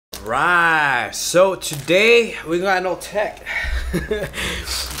Alright, so today we got no tech.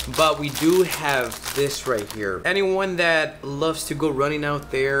 But we do have this right here. Anyone that loves to go running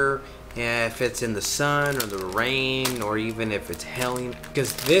out there, if it's in the sun or the rain, or even if it's hailing,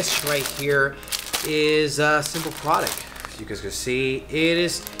 because this right here is a simple product. As you guys can see,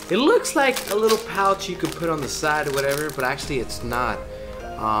 it looks like a little pouch you could put on the side or whatever, but actually it's not.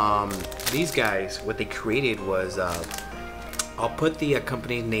 These guys, what they created was I'll put the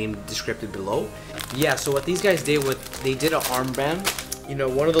company name descriptive below. Yeah, so what these guys did they did an armband. You know,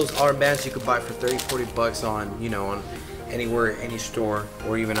 one of those armbands you could buy for 30-40 bucks on, you know, on anywhere, any store,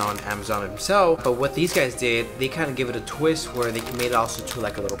 or even on Amazon themselves. But what these guys did, they kind of give it a twist where they made it also to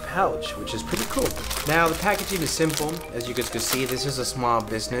like a little pouch, which is pretty cool. Now the packaging is simple, as you guys can see. This is a small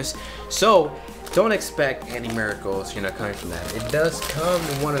business, so don't expect any miracles, you know, coming from that. It does come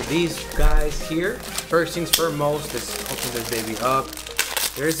in one of these guys here. First things foremost, let's open this baby up.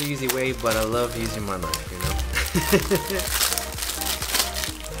 There is an easy way, but I love using my knife, you know.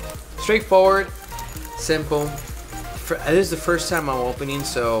 Straightforward, simple. This is the first time I'm opening,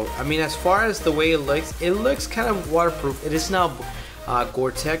 so I mean, as far as the way it looks kind of waterproof. It is now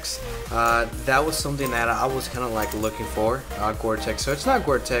Gore-Tex. That was something that I was kind of like looking for, Gore-Tex. So it's not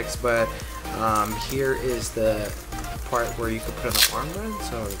Gore-Tex, but here is the part where you can put on the armband.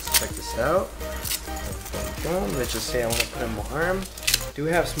 So let's check this out. Boom, boom. Let's just say I want to put in my arm. Do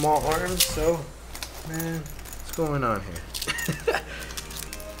have small arms, so man, what's going on here?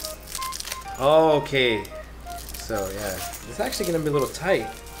 Okay, so yeah, it's actually gonna be a little tight.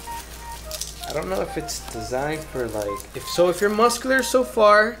 I don't know if it's designed for like, if you're muscular so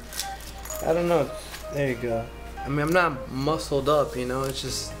far, I don't know. There you go. I mean, I'm not muscled up, you know, it's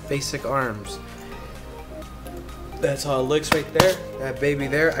just basic arms. That's how it looks right there, that baby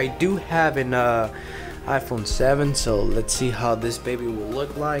there. I do have an iPhone 7, so let's see how this baby will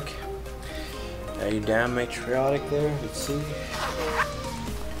look like. Are you damn patriotic there? Let's see.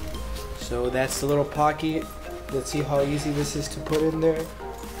 So that's the little pocket. Let's see how easy this is to put in there.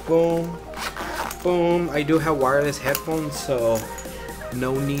 Boom, boom. I do have wireless headphones, so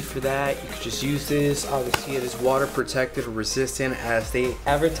no need for that. You could just use this. Obviously it is water protected or resistant as they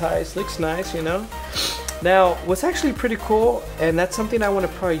advertise. Looks nice, you know. Now what's actually pretty cool, and that's something I want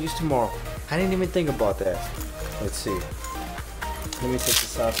to probably use tomorrow. I didn't even think about that. Let's see. Let me take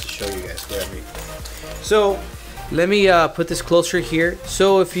this off to show you guys what I mean. So let me put this closer here.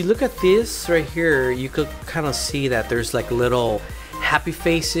 So if you look at this right here, you could kind of see that there's like little happy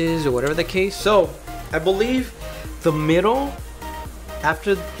faces or whatever the case. So I believe the middle,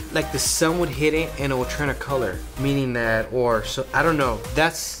 after like the sun would hit it and it will turn a color, meaning that, or so I don't know,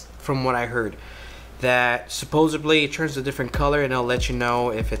 that's from what I heard, that supposedly it turns a different color and it'll let you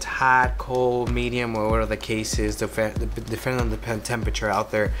know if it's hot, cold, medium, or whatever the case is, depending on the temperature out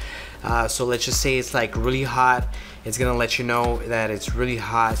there. So let's just say it's like really hot, it's gonna let you know that it's really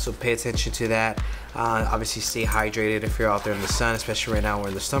hot, so pay attention to that. Obviously stay hydrated if you're out there in the sun, especially right now we're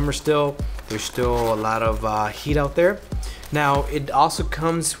in the summer still. There's still a lot of heat out there. Now it also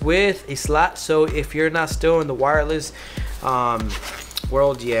comes with a slot, so if you're not still in the wireless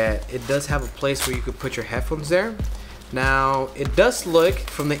world yet, it does have a place where you could put your headphones there. Now it does look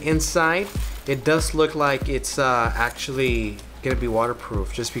from the inside, it does look like it's actually gonna be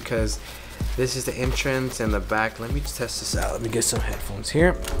waterproof, just because this is the entrance and the back. Let me just test this out. Let me get some headphones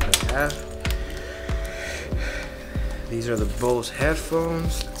here. I have. These are the Bose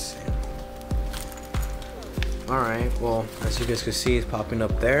headphones. Let's see. All right, well, as you guys can see, it's popping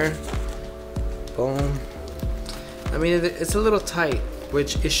up there. Boom. I mean, it's a little tight,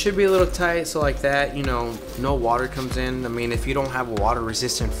 which it should be a little tight, so like that, you know, no water comes in. I mean, if you don't have a water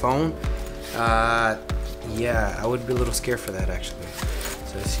resistant phone, yeah, I would be a little scared for that actually.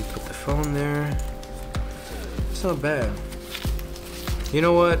 So let's see, put the phone there. It's not bad. You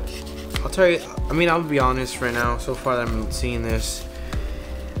know what? I'll tell you, I mean, I'll be honest right now, so far that I'm seeing this,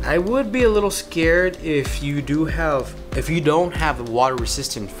 I would be a little scared if you don't have a water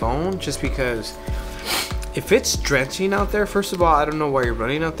resistant phone, just because if it's drenching out there, first of all, I don't know why you're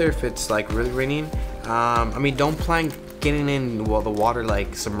running out there if it's like really raining. I mean, don't plan getting in, well, the water,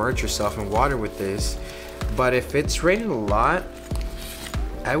 like submerge yourself in water with this. But if it's raining a lot,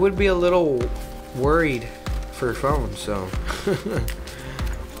 I would be a little worried for your phone, so.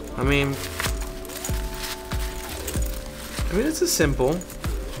 I mean, it's a simple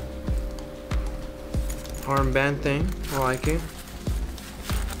armband thing. I like it.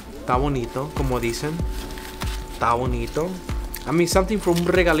 Está bonito, como dicen. Está bonito. I mean, something for un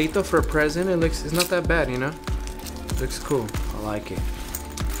regalito, for a present. It's not that bad, you know. It looks cool. I like it.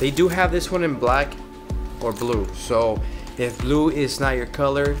 They do have this one in black or blue, so If blue is not your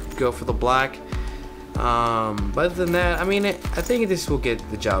color, go for the black. But other than that, I mean, I think this will get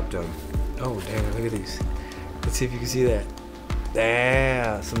the job done. Oh damn, look at these. Let's see if you can see that.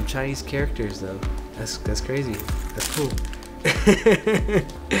 Damn, some Chinese characters though. That's crazy. That's cool.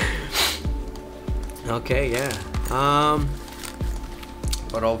 Okay, yeah.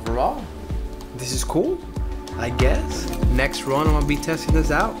 But overall, this is cool, I guess. Next run, I'm gonna be testing this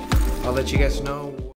out. I'll let you guys know